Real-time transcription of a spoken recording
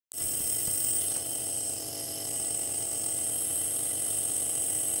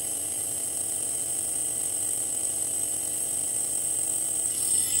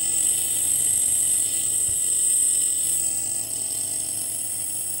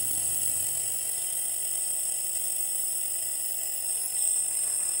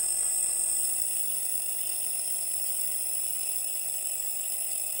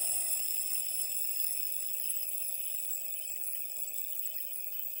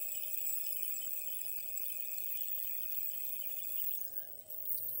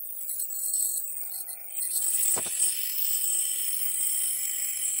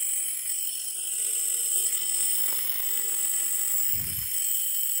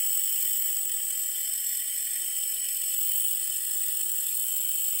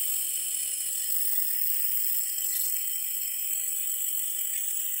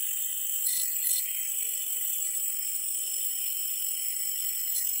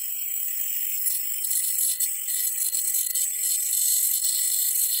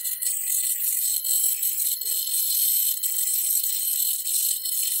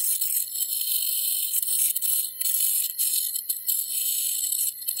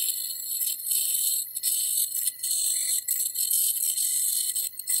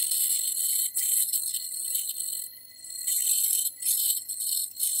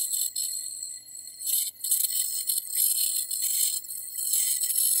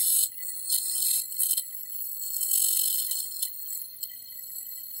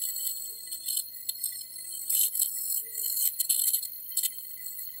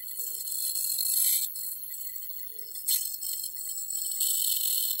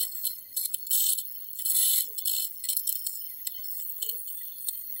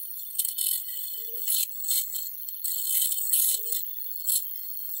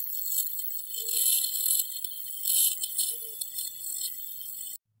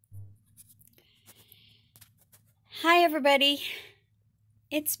Hi everybody,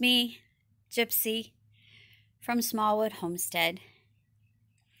 it's me, Gypsy, from Smallwood Homestead.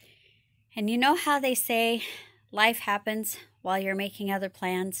 And you know how they say life happens while you're making other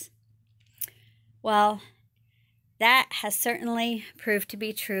plans? Well, that has certainly proved to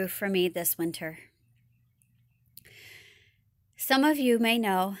be true for me this winter. Some of you may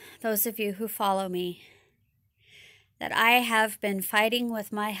know, those of you who follow me, that I have been fighting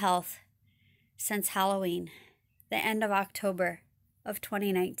with my health since Halloween, the end of October of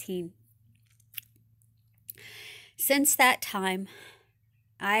 2019. Since that time,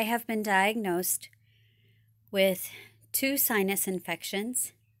 I have been diagnosed with 2 sinus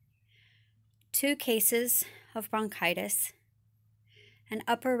infections, 2 cases of bronchitis, an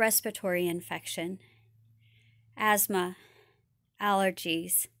upper respiratory infection, asthma,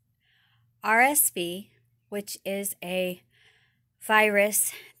 allergies, RSV, which is a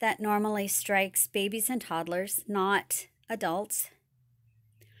virus that normally strikes babies and toddlers, not adults.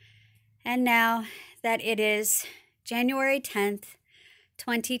 And now that it is January 10th,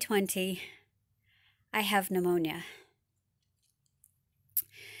 2020, I have pneumonia.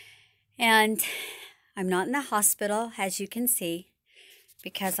 And I'm not in the hospital, as you can see,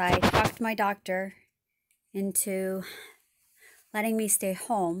 because I talked my doctor into letting me stay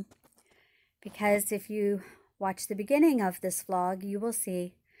home. Because if you watch the beginning of this vlog, you will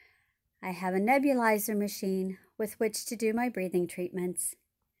see I have a nebulizer machine with which to do my breathing treatments.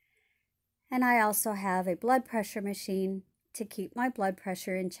 And I also have a blood pressure machine to keep my blood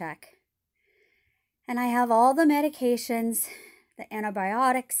pressure in check. And I have all the medications, the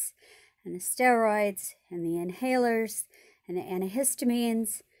antibiotics, and the steroids, and the inhalers, and the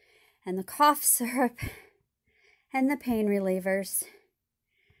antihistamines, and the cough syrup, and the pain relievers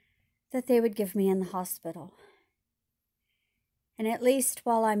that they would give me in the hospital. And at least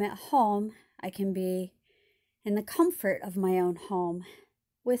while I'm at home, I can be in the comfort of my own home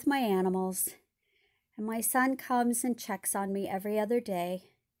with my animals, and my son comes and checks on me every other day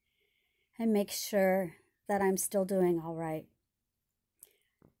and makes sure that I'm still doing all right.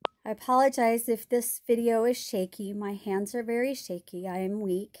 I apologize if this video is shaky. My hands are very shaky. I am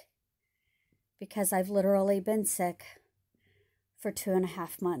weak because I've literally been sick for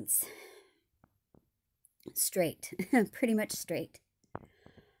 2.5 months. Straight, pretty much straight.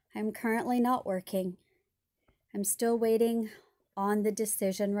 I'm currently not working. I'm still waiting on the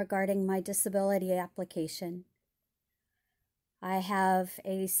decision regarding my disability application. I have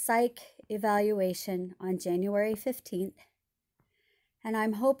a psych evaluation on January 15th, and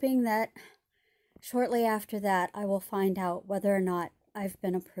I'm hoping that shortly after that I will find out whether or not I've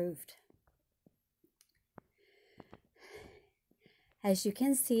been approved. As you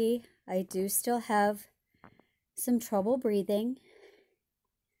can see, I do still have some trouble breathing.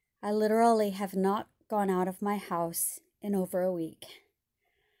 I literally have not gone out of my house in over a week.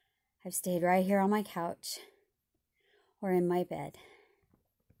 I've stayed right here on my couch or in my bed.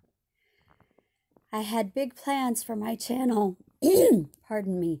 I had big plans for my channel.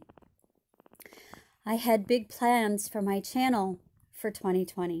 Pardon me. I had big plans for my channel for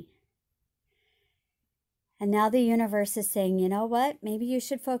 2020. And now the universe is saying, you know what? Maybe you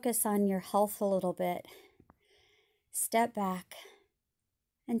should focus on your health a little bit. Step back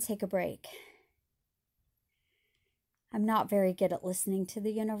and take a break. I'm not very good at listening to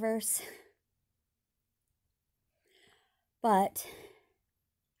the universe, but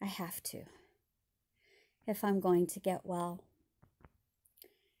I have to if I'm going to get well.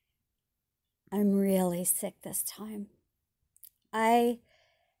 I'm really sick this time. I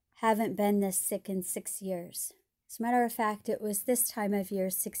haven't been this sick in 6 years. As a matter of fact, it was this time of year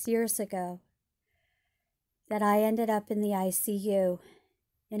 6 years ago that I ended up in the ICU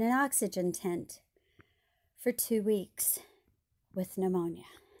in an oxygen tent for 2 weeks with pneumonia.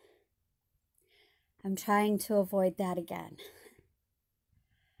 I'm trying to avoid that again.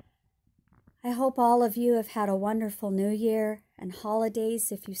 I hope all of you have had a wonderful New Year and holidays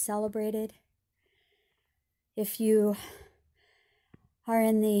if you celebrated. If you are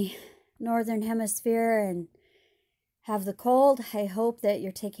in the Northern Hemisphere and have the cold, I hope that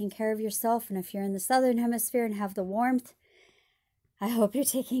you're taking care of yourself. And if you're in the Southern Hemisphere and have the warmth, I hope you're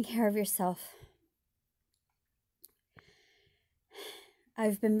taking care of yourself.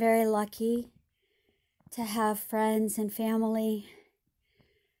 I've been very lucky to have friends and family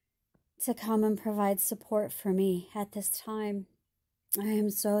to come and provide support for me at this time. I am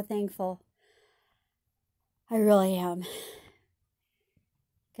so thankful. I really am.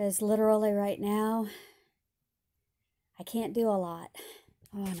 Because literally right now, I can't do a lot.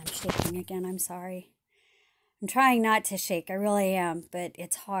 Oh, and I'm shaking again. I'm sorry. I'm trying not to shake. I really am, but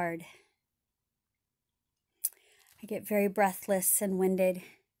it's hard. I get very breathless and winded.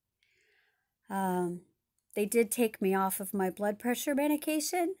 They did take me off of my blood pressure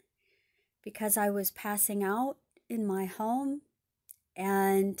medication because I was passing out in my home.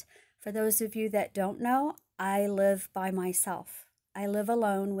 And for those of you that don't know, I live by myself. I live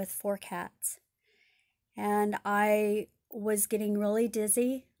alone with 4 cats. And I was getting really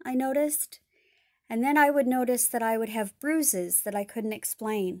dizzy, I noticed. And then I would notice that I would have bruises that I couldn't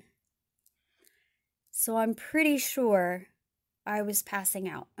explain. So I'm pretty sure I was passing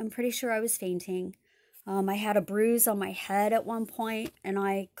out. I'm pretty sure I was fainting. I had a bruise on my head at one point and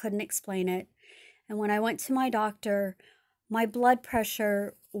I couldn't explain it. And when I went to my doctor, my blood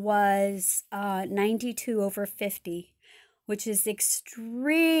pressure was 92/50, which is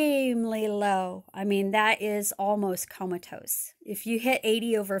extremely low. I mean, that is almost comatose. If you hit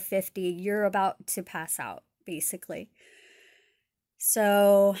 80/50, you're about to pass out, basically.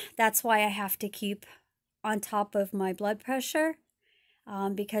 So that's why I have to keep on top of my blood pressure.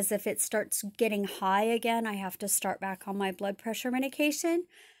 Because if it starts getting high again, I have to start back on my blood pressure medication.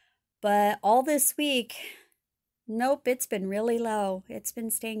 But all this week, nope, it's been really low. It's been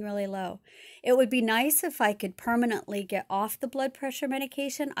staying really low. It would be nice if I could permanently get off the blood pressure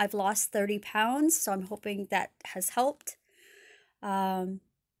medication. I've lost 30 pounds, so I'm hoping that has helped.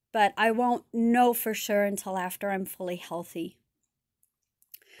 But I won't know for sure until after I'm fully healthy.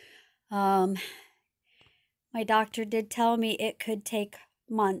 My doctor did tell me it could take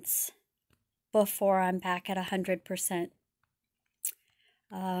months before I'm back at 100%.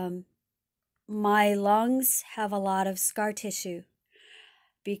 My lungs have a lot of scar tissue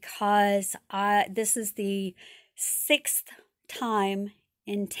because this is the 6th time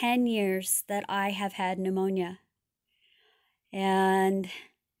in 10 years that I have had pneumonia. And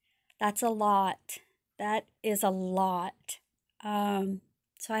that's a lot. That is a lot.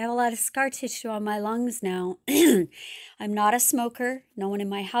 So I have a lot of scar tissue on my lungs now. I'm not a smoker. No one in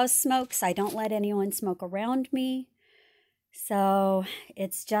my house smokes. I don't let anyone smoke around me. So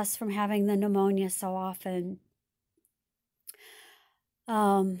it's just from having the pneumonia so often.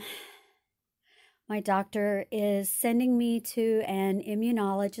 My doctor is sending me to an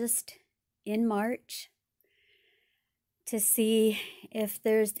immunologist in March to see if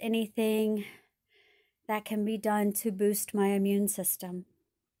there's anything that can be done to boost my immune system.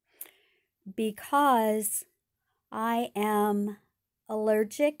 Because I am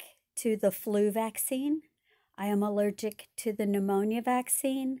allergic to the flu vaccine, I am allergic to the pneumonia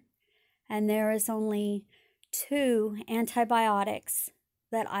vaccine, and there is only 2 antibiotics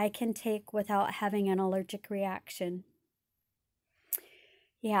that I can take without having an allergic reaction.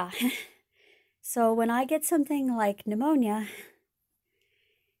 Yeah, so when I get something like pneumonia,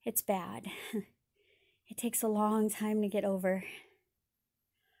 it's bad. It takes a long time to get over.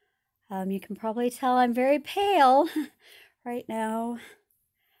 You can probably tell I'm very pale right now.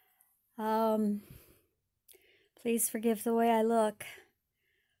 Please forgive the way I look.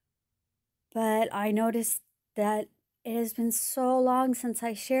 But I noticed that it has been so long since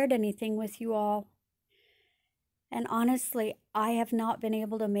I shared anything with you all. And honestly, I have not been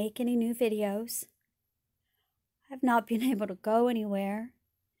able to make any new videos. I've not been able to go anywhere.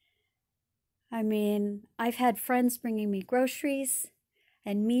 I mean, I've had friends bringing me groceries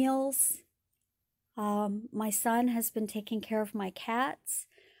and meals. My son has been taking care of my cats.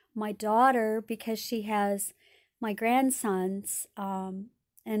 My daughter, because she has my grandsons,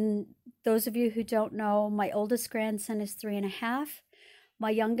 and those of you who don't know, my oldest grandson is 3.5.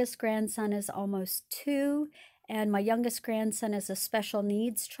 My youngest grandson is almost 2, and my youngest grandson is a special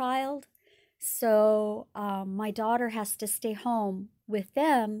needs child. So my daughter has to stay home with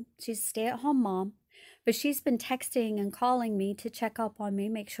them. She's a stay-at-home mom. But she's been texting and calling me to check up on me,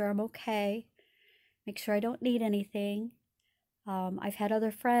 make sure I'm okay, make sure I don't need anything. I've had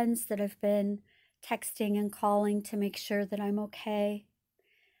other friends that have been texting and calling to make sure that I'm okay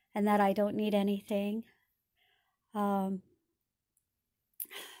and that I don't need anything. I'm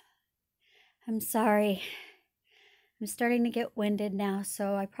sorry. I'm starting to get winded now,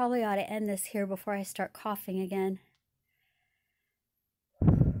 so I probably ought to end this here before I start coughing again.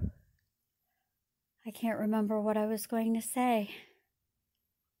 I can't remember what I was going to say.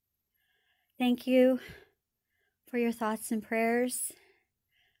 Thank you for your thoughts and prayers.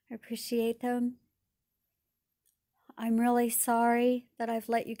 I appreciate them. I'm really sorry that I've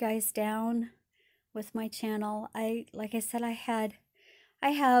let you guys down with my channel. Like I said, I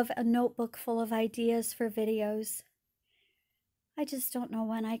have a notebook full of ideas for videos. I just don't know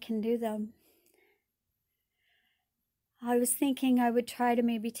when I can do them. I was thinking I would try to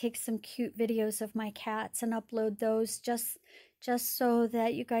maybe take some cute videos of my cats and upload those just just so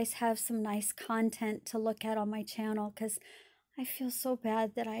that you guys have some nice content to look at on my channel, because I feel so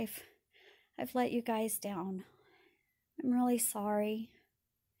bad that I've let you guys down. I'm really sorry.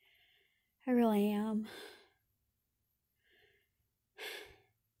 I really am.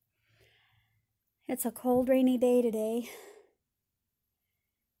 It's a cold, rainy day today.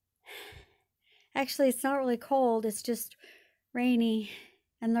 Actually, it's not really cold, it's just rainy,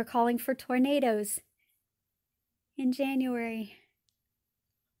 and they're calling for tornadoes in January.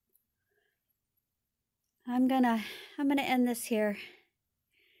 I'm gonna end this here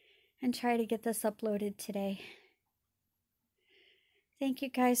and try to get this uploaded today. Thank you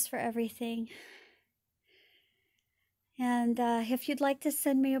guys for everything. And if you'd like to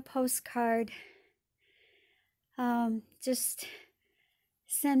send me a postcard, just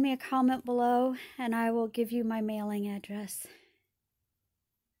send me a comment below and I will give you my mailing address.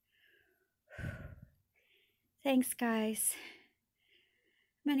 Thanks, guys.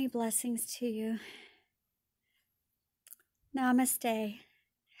 Many blessings to you. Namaste.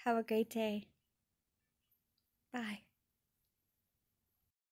 Have a great day. Bye.